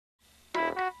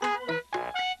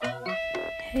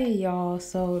Hey y'all,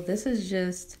 so this is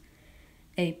just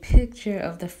a picture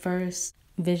of the first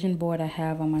vision board I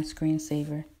have on my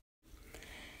screensaver.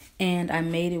 And I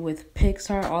made it with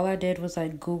Pixar. All I did was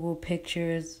like Google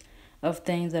pictures of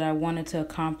things that I wanted to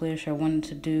accomplish or wanted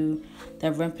to do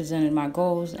that represented my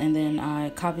goals, and then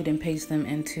I copied and pasted them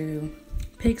into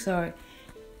Pixar,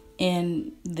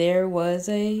 and there was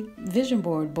a vision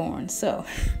board born. So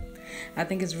I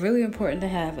think it's really important to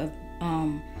have a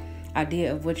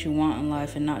idea of what you want in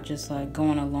life and not just like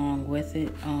going along with it.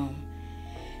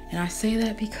 And I say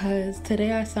that because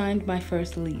today I signed my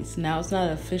first lease. Now it's not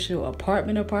an official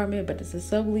apartment, but it's a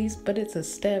sublease, but it's a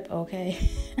step, okay?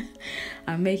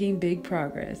 I'm making big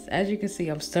progress. As you can see,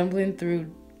 I'm stumbling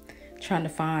through trying to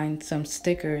find some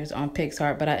stickers on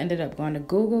PicsArt, but I ended up going to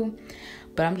Google.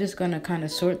 But I'm just gonna kind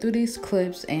of sort through these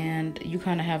clips, and you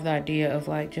kind of have the idea of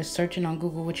like just searching on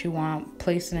Google what you want,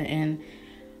 placing it in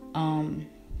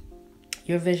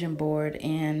your vision board,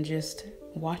 and just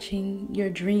watching your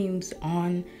dreams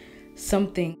on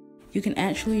something. You can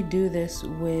actually do this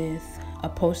with a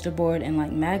poster board and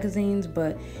like magazines,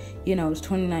 but you know, it's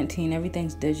 2019,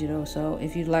 everything's digital. So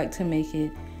if you'd like to make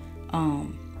it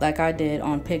like I did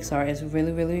on Pixar, it's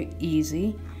really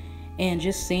easy. And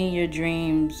just seeing your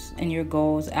dreams and your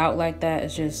goals out like that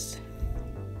is just,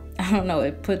 I don't know,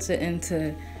 it puts it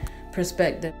into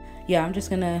perspective. Yeah, I'm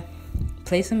just gonna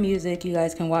play some music. You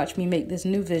guys can watch me make this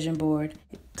new vision board.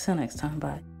 Till next time,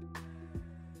 bye.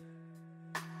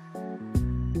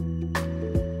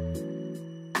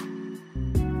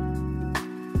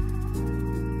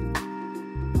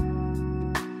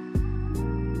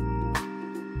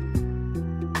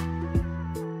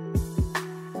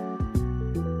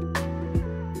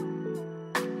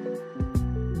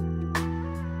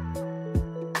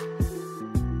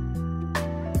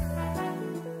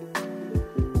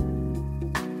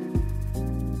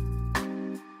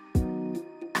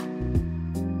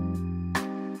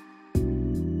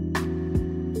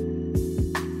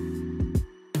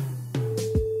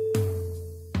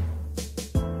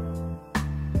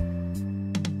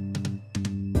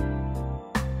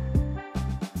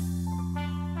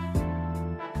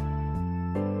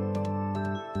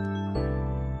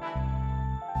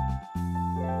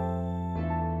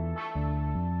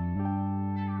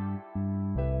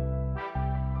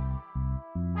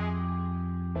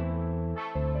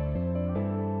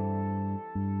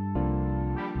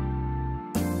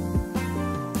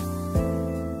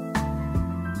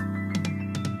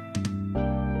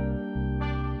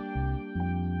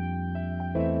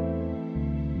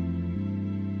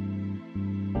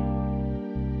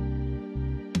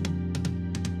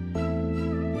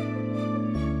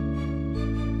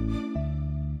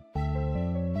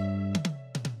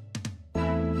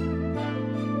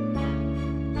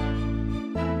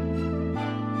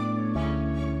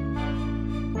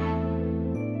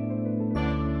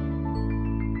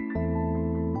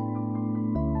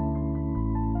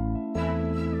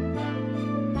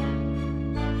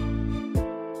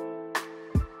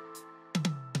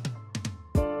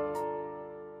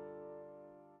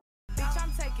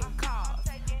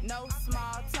 No smoke.